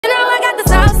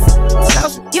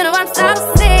I'm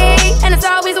saucy, and it's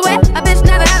always wet. A bitch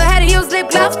never ever had to use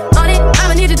lip gloss on it.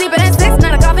 I'ma need you deeper than sex,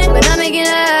 not a coffin, but I'm making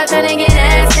up, trying to get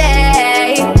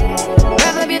nasty.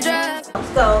 Rev up your drugs.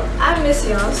 So I miss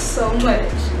y'all so much.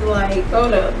 Like,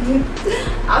 hold up.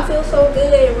 I feel so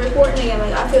good recording again.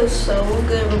 Like, I feel so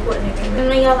good recording again. And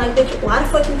then y'all like, bitch, why the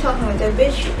fuck you talking like that?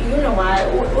 Bitch, you know why.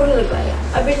 What it look like?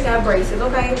 A bitch got braces,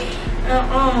 okay?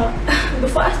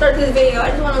 Before I start this video, I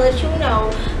just want to let you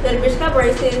know that a bitch got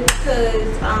braces because,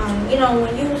 you know,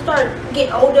 when you start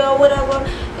getting older or whatever,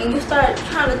 and you start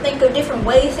trying to think of different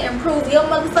ways to improve your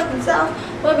motherfucking self,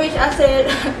 well, bitch, I said,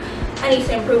 I need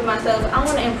to improve myself. I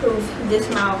want to improve this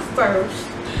mouth first.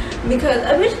 Because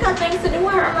a bitch got things to do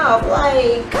with her mouth.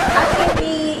 Like, I can't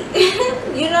be,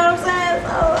 you know what I'm saying?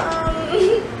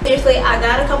 So, seriously, I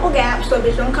got a couple gaps, so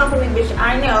bitch, don't come for me, bitch.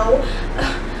 I know.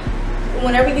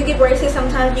 Whenever you get braces,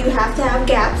 sometimes you have to have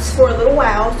gaps for a little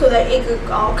while so that it could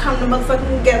all come to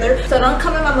motherfucking together. So don't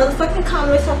come in my motherfucking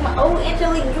comments talking about, oh,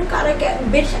 Angelique, you gotta get,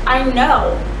 bitch, I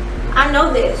know. I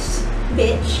know this,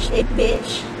 bitch,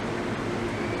 bitch,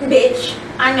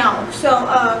 I know. So,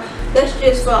 that's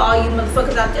just for all you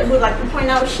motherfuckers out there who like to point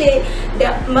out shit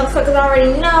that motherfuckers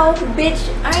already know. Bitch,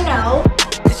 I know.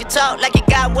 Cause you talk like you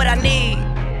got what I need.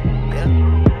 Yeah.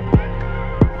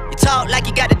 You talk like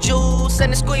you got the juice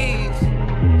and the squeeze.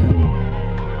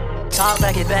 Talk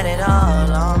like you bet it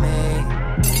all on me.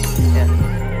 Yeah.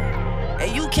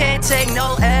 And you can't take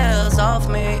no L's off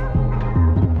me.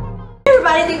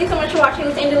 Everybody, thank you so much for watching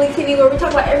MissAngeliqueTV, where we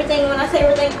talk about everything. When I say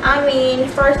everything, I mean,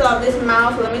 first off, this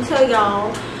mouth, let me tell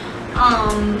y'all,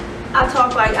 I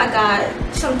talk like I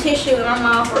got some tissue in my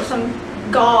mouth or some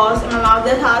gauze in my mouth.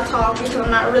 That's how I talk because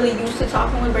I'm not really used to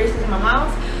talking with braces in my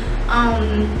mouth.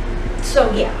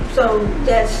 So yeah, so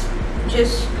that's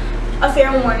just a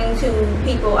fair warning to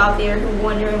people out there who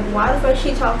wondering why the fuck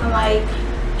she talking like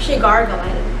she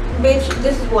gargling. Bitch,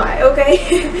 this is why, okay?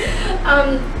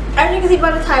 As you can see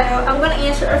by the title, I'm going to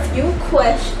answer a few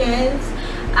questions.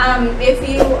 If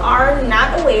you are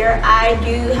not aware, I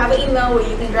do have an email where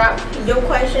you can drop your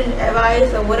questions,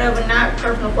 advice, or whatever, not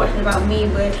personal questions about me,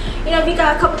 but you know, if you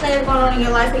got a couple things going on in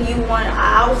your life and you want an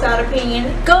outside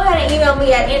opinion, go ahead and email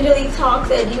me at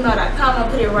angeliquetalks@gmail.com. I'll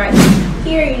put it right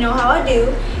here, you know how I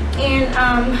do.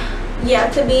 And yeah,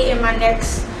 to be in my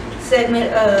next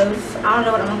segment of, I don't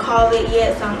know what I'm gonna call it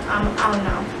yet, so I don't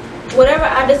know. Whatever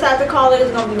I decide to call it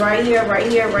is gonna be right here, or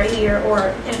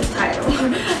in the title.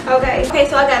 Okay,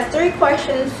 so I got 3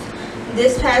 questions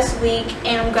this past week,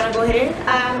 and I'm gonna go ahead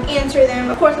and answer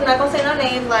them. Of course, I'm not gonna say no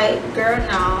names, like, girl,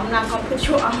 no, I'm not gonna put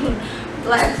you on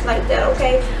blast like that,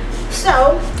 okay?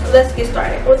 So, let's get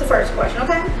started. What's the first question,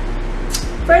 okay?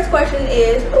 First question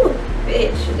is, ooh,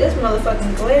 bitch, this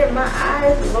motherfucking glare in my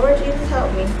eyes, Lord Jesus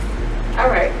help me.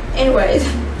 Alright, anyways.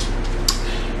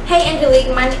 Hey, Angelique,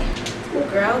 ooh,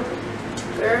 girl,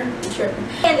 you tripping.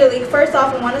 Angelique, first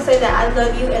off, I want to say that I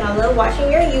love you and I love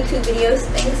watching your YouTube videos.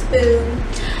 Thanks, boo.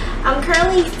 I'm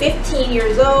currently 15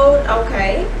 years old,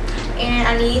 okay, and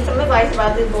I need some advice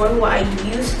about this boy who I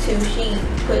used to, she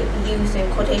put "used"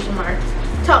 in quotation marks,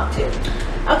 talk to.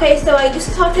 Okay, so I used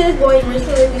to talk to this boy, and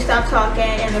recently we stopped talking,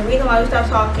 and the reason why we stopped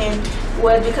talking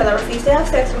was because I refused to have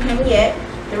sex with him yet.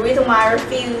 The reason why I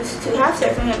refuse to have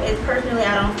sex with him is personally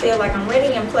I don't feel like I'm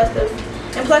ready, and plus this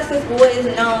boy is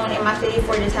known in my city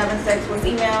for just having sex with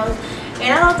females,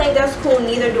 and I don't think that's cool.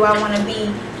 Neither do I want to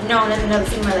be known as another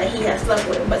female that he has slept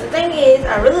with. But the thing is,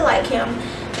 I really like him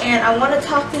and I want to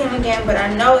talk to him again, but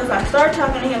I know if I start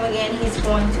talking to him again, he's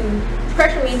going to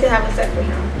pressure me to having sex with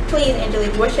him. Please,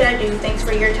 Angelique, what should I do? Thanks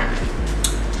for your time.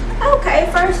 Okay,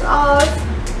 first off,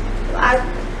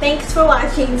 thanks for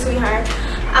watching, sweetheart.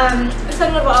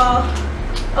 Second of all,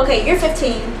 okay, you're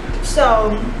 15,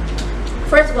 so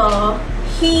first of all,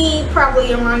 he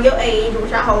probably around your age,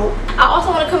 which I hope. I also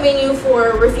want to commend you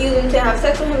for refusing to have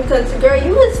sex with him because, girl,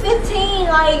 you was 15.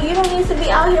 Like, you don't need to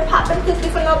be out here popping pussy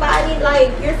for nobody.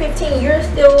 Like, you're 15. You're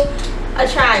still a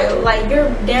child. Like, you're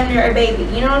damn near a baby.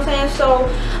 You know what I'm saying? So,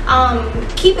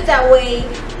 keep it that way.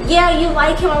 Yeah, you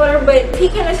like him or whatever, but if he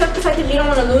can't accept the fact that you don't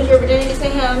want to lose your virginity to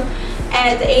him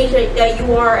at the age that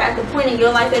you are, at the point in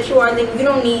your life that you are, then you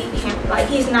don't need him. Like,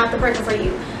 he's not the person for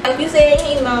you. Like you said in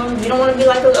your email, you don't want to be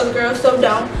like those other girls, so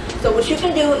don't. So what you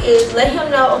can do is let him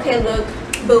know, okay, look,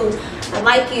 boo, I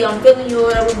like you, I'm feeling you or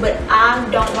whatever, but I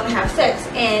don't want to have sex.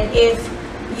 And if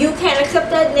you can't accept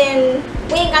that, then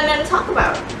we ain't got nothing to talk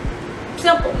about.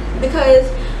 Simple. Because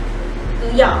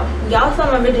y'all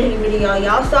saw my virginity video,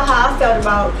 y'all saw how I felt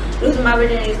about losing my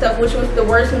virginity stuff, which was the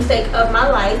worst mistake of my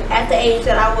life at the age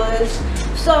that I was.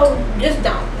 So just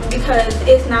don't. because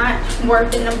it's not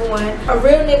worth it. Number one, a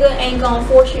real nigga ain't gonna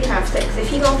force you to have sex. If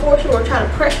he gonna force you or try to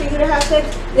pressure you to have sex,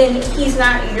 then he's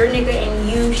not your nigga, and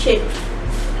you should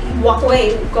walk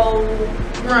away, go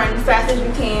run fast as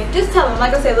you can. Just tell him,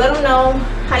 like I said, let him know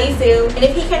how you feel, and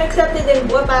if he can accept it, then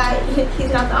bye.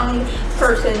 He's not the only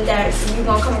person that you're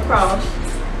gonna come across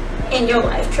in your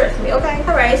life, trust me. Okay,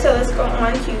 all right, so let's go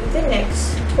on to the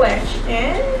next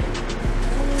question.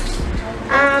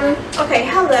 Okay,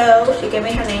 hello. She gave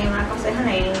me her name. I'm not gonna say her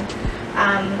name.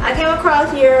 I came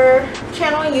across your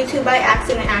channel on YouTube by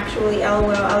accident, actually.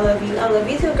 LOL. I love you. I love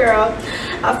you too, girl.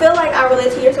 I feel like I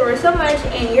relate to your story so much,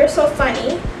 and you're so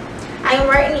funny. I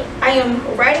am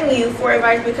writing you for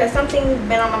advice because something's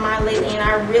been on my mind lately, and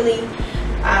I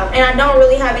don't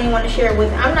really have anyone to share it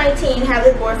with. I'm 19, have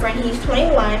this boyfriend. He's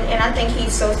 21, and I think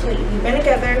he's so sweet. We've been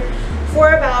together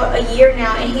for about a year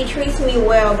now, and he treats me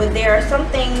well, but there are some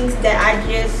things that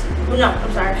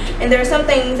there are some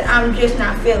things I'm just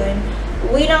not feeling.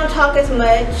 We don't talk as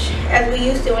much as we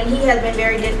used to, and he has been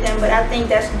very distant, but I think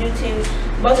that's due to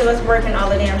both of us working all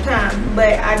the damn time.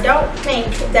 But I don't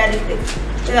think that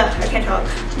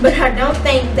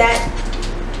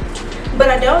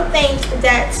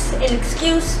that's an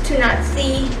excuse to not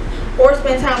see or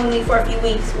spend time with me for a few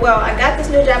weeks. Well, I got this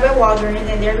new job at Walgreens,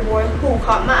 and there's a boy who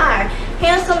caught my eye.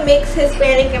 Handsome, mixed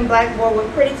Hispanic and black boy with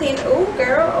pretty teeth. Ooh,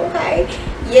 girl, okay.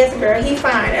 Yes, girl, he's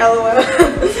fine, LOL.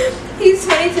 He's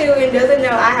 22 and doesn't know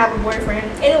I have a boyfriend.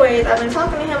 Anyways, I've been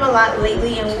talking to him a lot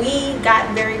lately, and we got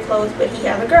very close, but he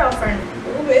has a girlfriend.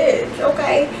 Ooh, bitch,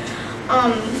 okay.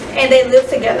 And they live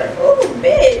together. Ooh,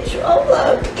 bitch, oh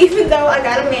look. Even though I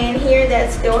got a man here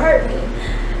that still hurt me.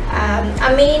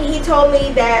 I mean, he told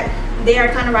me that they are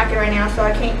kind of rocky right now, so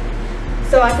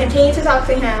I continue to talk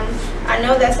to him. I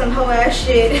know that's some hoe ass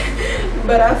shit,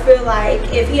 but I feel like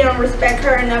if he don't respect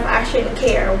her enough, I shouldn't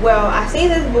care. Well, I see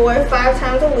this boy 5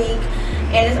 times a week,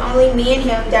 and it's only me and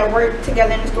him that work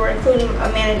together in the store, including a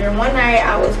manager. One night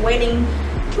I was waiting.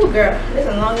 Ooh, girl, this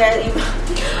is a long ass email.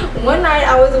 One night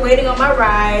I was waiting on my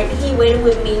ride. He waited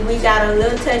with me. We got a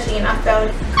little touchy, and I felt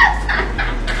it.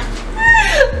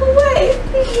 Wait.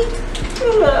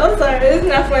 I'm sorry, it's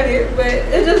not funny, but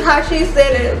it's just how she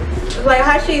said it, like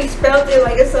how she spelled it,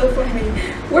 like it's so funny.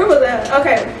 Where was that?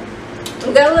 Okay,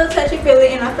 got a little touchy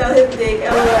feeling, and I felt his dick.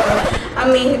 LOL. I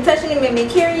mean, he touching him made me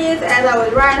curious. As I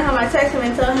was riding home, I texted him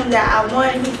and told him that I won,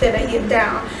 and he said that he's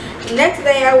down. Next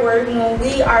day at work, when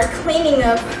we are cleaning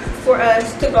up for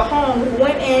us to go home, we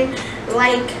went in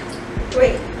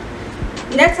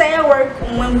Next day at work,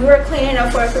 when we were cleaning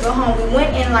up for us to go home, we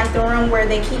went in like the room where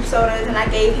they keep sodas, and I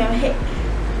gave him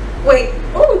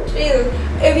oh jeez.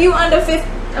 If you under 15,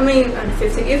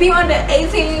 if you under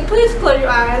 18, please close your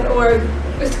eyes or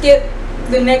skip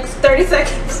the next 30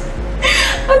 seconds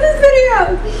of this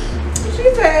video.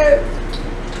 She said,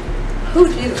 oh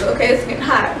Jesus, okay, it's getting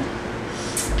hot.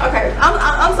 Okay,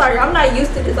 I'm sorry, I'm not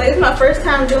used to this. Like, it's my first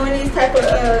time doing these type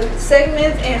of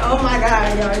segments, and oh my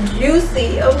god, y'all,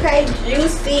 juicy, okay,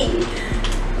 juicy.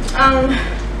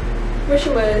 Where she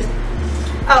was?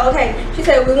 Oh, okay. She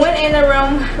said we went in the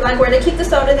room like where they keep the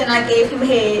sodas, and I gave him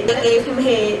head.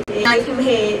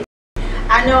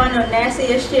 I know nasty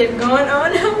as shit going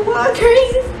on in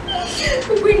Walgreens.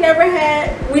 We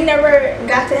never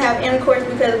got to have intercourse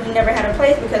because we never had a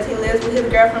place, because he lives with his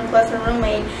girlfriend plus a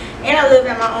roommate, and I live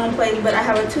at my own place, but I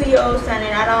have a 2-year-old son,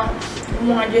 and I don't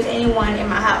want just anyone in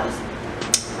my house.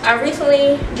 I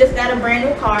recently just got a brand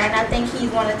new car, and I think he's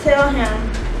gonna tell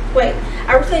him.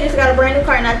 I recently just got a brand new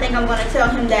car, and I think I'm gonna tell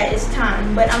him that it's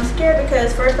time. But I'm scared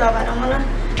because first off, I don't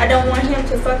want him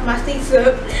to fuck my seats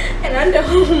up, and I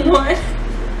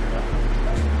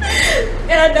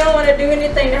don't want to do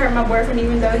anything to hurt my boyfriend,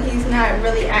 even though he's not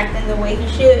really acting the way he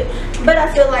should. But I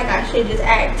feel like I should just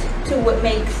act to what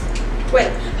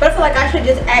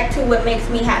makes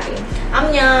me happy.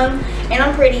 I'm young and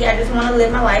I'm pretty. I just want to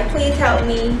live my life. Please help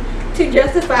me to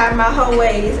justify my whole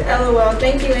ways. LOL.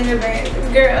 Thank you in advance,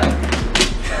 girl.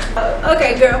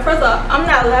 Okay, girl, first off, I'm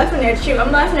not laughing at you.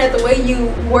 I'm laughing at the way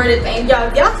you worded things. Y'all,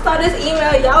 if y'all saw this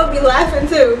email, y'all would be laughing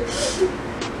too.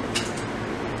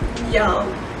 Y'all,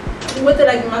 what did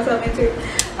I get myself into?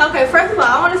 Okay, first of all,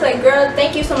 I want to say, girl,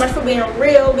 thank you so much for being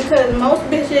real, because most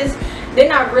bitches, they're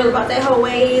not real about their whole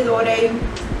ways or they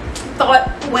thought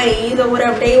ways or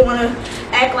whatever. They want to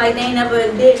act like they never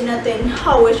did nothing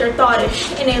hoish or thoughtish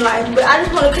in their life. But I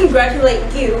just want to congratulate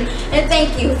you and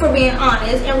thank you for being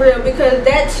honest and real, because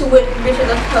that's what bitches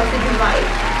are supposed to do. Like,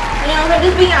 you know,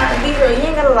 just be honest, be real. You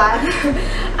ain't gotta lie.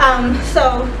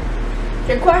 So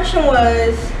your question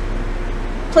was,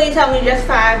 please help me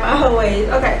justify my whole ways.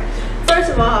 Okay,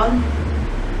 first of all,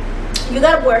 you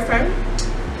got a boyfriend,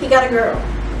 he got a girl.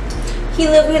 he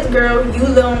live with his girl,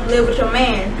 you don't live with your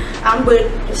man,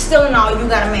 but still in all, you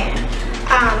got a man.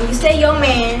 You say your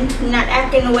man not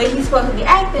acting the way he's supposed to be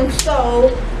acting, so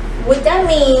what that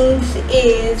means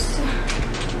is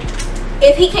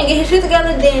if he can't get his shit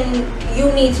together, then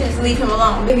you need to just leave him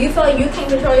alone. If you feel like you can't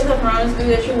control yourself around this dude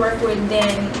that you work with,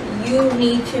 then you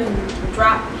need to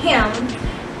drop him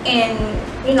and,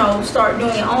 you know, start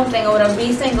doing your own thing or whatever.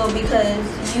 Be single,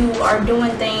 because you are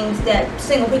doing things that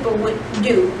single people would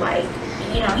do. Like,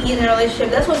 you know, he's in a relationship.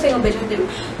 That's what single bitches do.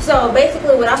 So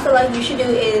basically what I feel like you should do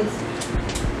is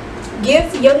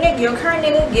give your nigga, your current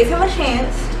nigga, give him a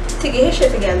chance to get his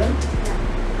shit together.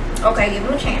 Okay, give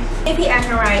him a chance. If he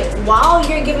acting right, while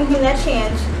you're giving him that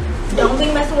chance, don't be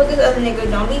messing with this other nigga.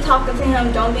 Don't be talking to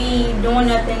him. Don't be doing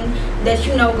nothing that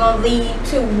you know gonna lead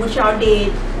to what y'all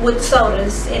did with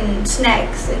sodas and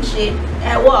snacks and shit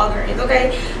at Walgreens.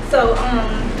 Okay, so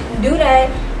do that.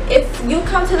 If you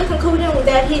come to the conclusion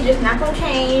that he's just not gonna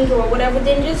change or whatever,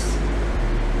 then just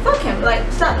fuck him. Like,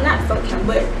 stop, not fuck him,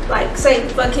 but like say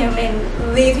fuck him and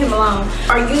leave him alone.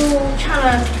 Are you trying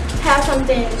to have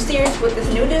something serious with this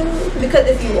new dude? Because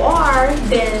if you are,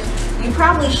 then you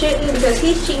probably shouldn't, because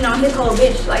he's cheating on his whole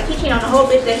bitch. Like, he's cheating on the whole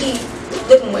bitch that he's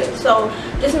living with. So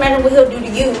just imagine what he'll do to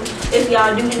you if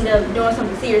y'all do end up doing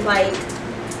something serious. Like,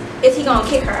 is he gonna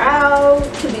kick her out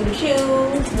to be with you?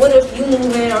 What if you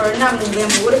move in, or not move in,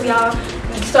 but what if y'all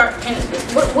start, and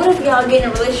what if y'all get in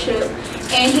a relationship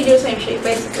and he do the same shit,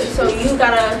 basically? So you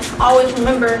gotta always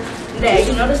remember that,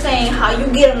 you know the saying, how you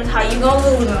get them is how you gonna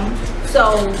lose them.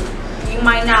 So you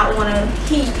might not want to,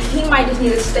 he might just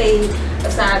need to stay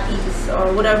a side piece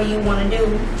or whatever you want to do.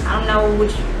 I don't know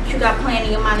what you got planned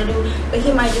in your mind to do, but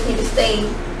he might just need to stay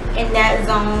in that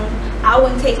zone. I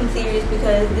wouldn't take him serious,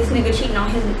 because this nigga cheating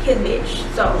on his bitch,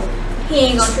 so he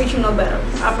ain't gonna treat you no better,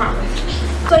 I promise.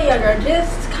 So yeah, girl,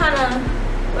 just kind of,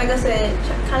 like I said,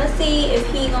 kind of see if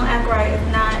he gonna act right. If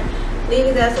not, leave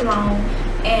his ass alone,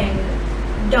 and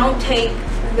don't take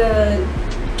the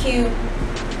cute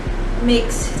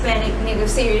mixed Hispanic nigga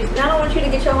serious. And I don't want you to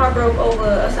get your heart broke over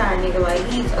a side nigga. Like,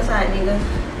 he's a side nigga,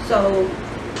 so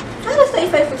try to stay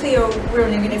faithful to your real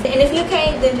nigga. And if you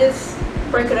can't, then just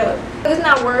break it up. It's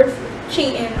not worth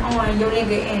cheating on your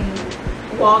nigga in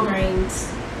Walgreens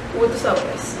with the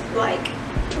sodas. Like,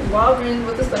 Walgreens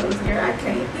with the sodas, girl, I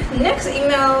can't. Next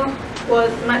email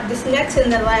was this next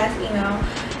and the last email.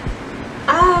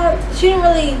 She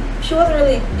wasn't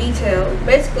really detailed.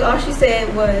 Basically, all she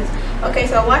said was, okay,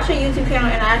 so I watch your YouTube channel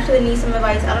and I actually need some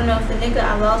advice. I don't know if the nigga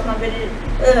I lost my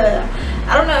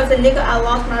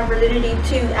validity,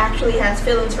 to actually has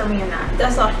feelings for me or not.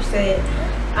 That's all she said.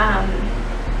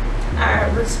 I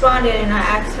responded and I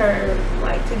asked her,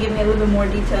 like, to give me a little bit more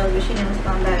details, but she didn't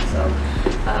respond back. So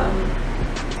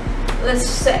let's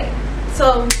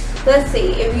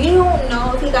see, if you don't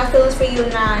know if he got feelings for you or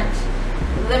not,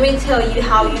 let me tell you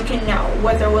how you can know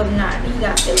whether or not he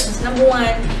got feelings. Number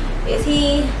one, is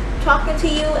he talking to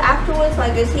you afterwards?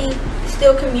 Like, is he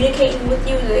still communicating with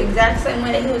you the exact same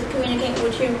way that he was communicating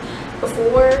with you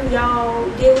before y'all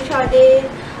did what y'all did?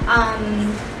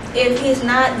 If he's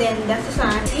not, then that's a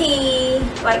sign. Is he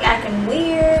like acting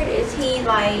weird? Is he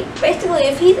like, basically,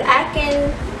 if he's acting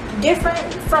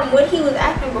different from what he was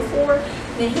acting before,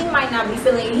 then he might not be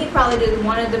feeling you. He probably just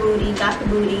wanted the booty, got the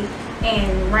booty,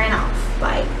 and ran off.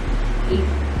 Like,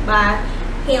 bye.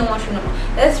 He don't want you no more.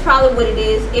 That's probably what it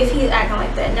is, if he's acting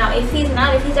like that. Now, if he's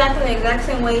not, if he's acting the exact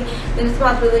same way, then it's a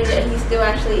possibility that he still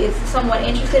actually is somewhat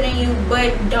interested in you.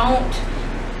 But don't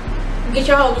get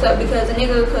your hopes up, because a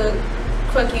nigga could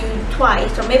fuck you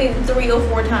twice or maybe 3 or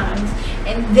 4 times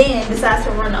and then decides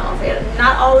to run off.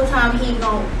 Not all the time he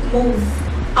gonna move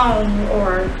on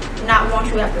or not want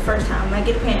you after the first time. Like,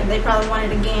 it depends. They probably want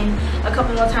it again a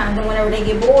couple more times, and whenever they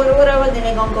get bored or whatever, then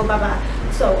they gonna go bye-bye.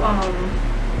 So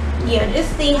yeah,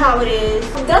 just see how it is.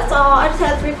 That's all. I just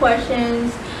had 3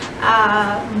 questions,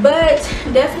 but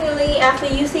definitely after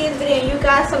you see this video and you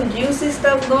got some juicy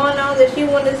stuff going on that you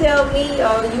want to tell me,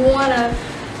 or you want to,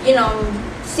 you know,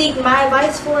 seek my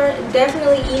advice for,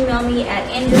 definitely email me at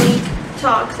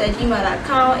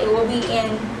angeliquetalks@gmail.com. It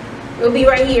will be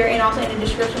right here and also in the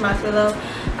description box below.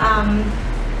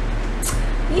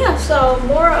 Yeah, so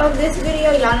moral of this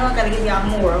video, y'all know I gotta give y'all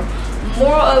moral.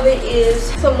 Moral of it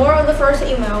is, so moral of the first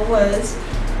email was,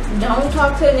 don't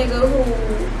talk to a nigga who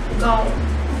gon'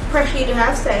 pressure you to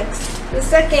have sex. The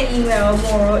second email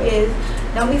moral is,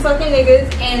 don't be fucking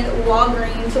niggas in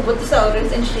Walgreens with the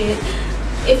sodas and shit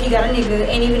if you got a nigga.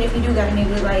 And even if you do got a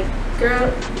nigga, like,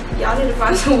 girl, y'all need to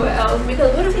find somewhere else,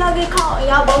 because what if y'all get caught and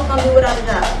y'all both gonna be without a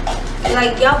job?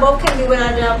 Like, y'all both can't be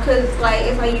without a job, because like,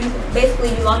 it's like you basically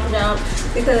you lost your job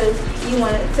because you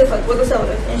wanted to fuck with the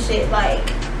sodas and shit. Like,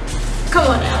 Come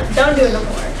on now, don't do it no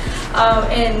more.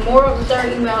 And more of the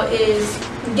third email is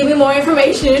give me more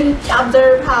information.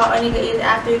 Observe how a nigga is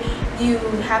after you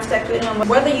have sex with him,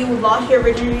 whether you lost your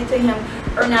virginity to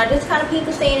him or not. Just kind of peep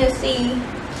the scene and see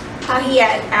how he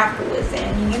acts afterwards,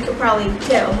 and you could probably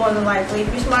tell more than likely.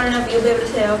 If you're smart enough, you'll be able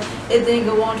to tell if the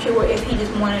nigga wants you or if he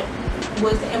just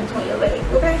was in between your legs.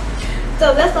 Okay,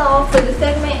 so that's all for the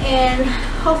segment, and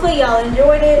hopefully y'all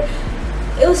enjoyed it.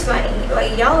 It was funny.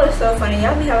 Like, y'all are so funny.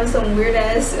 Y'all be having some weird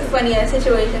ass, funny ass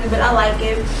situations, but I like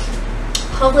it.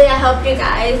 Hopefully I helped you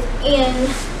guys, and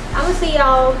I will see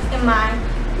y'all in my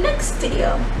next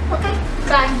video. Okay,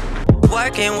 bye.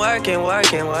 Working, working,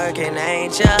 working, working,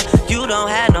 ain't ya? You don't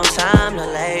have no time to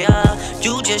lay up.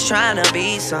 You just trying to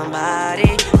be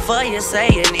somebody. For you say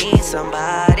you need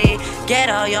somebody. Get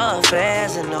all your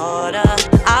affairs in order.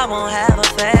 I won't have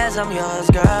affairs, I'm yours,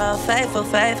 girl. Faithful,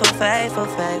 faithful, faithful,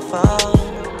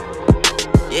 faithful.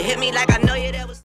 You hit me like I know you there was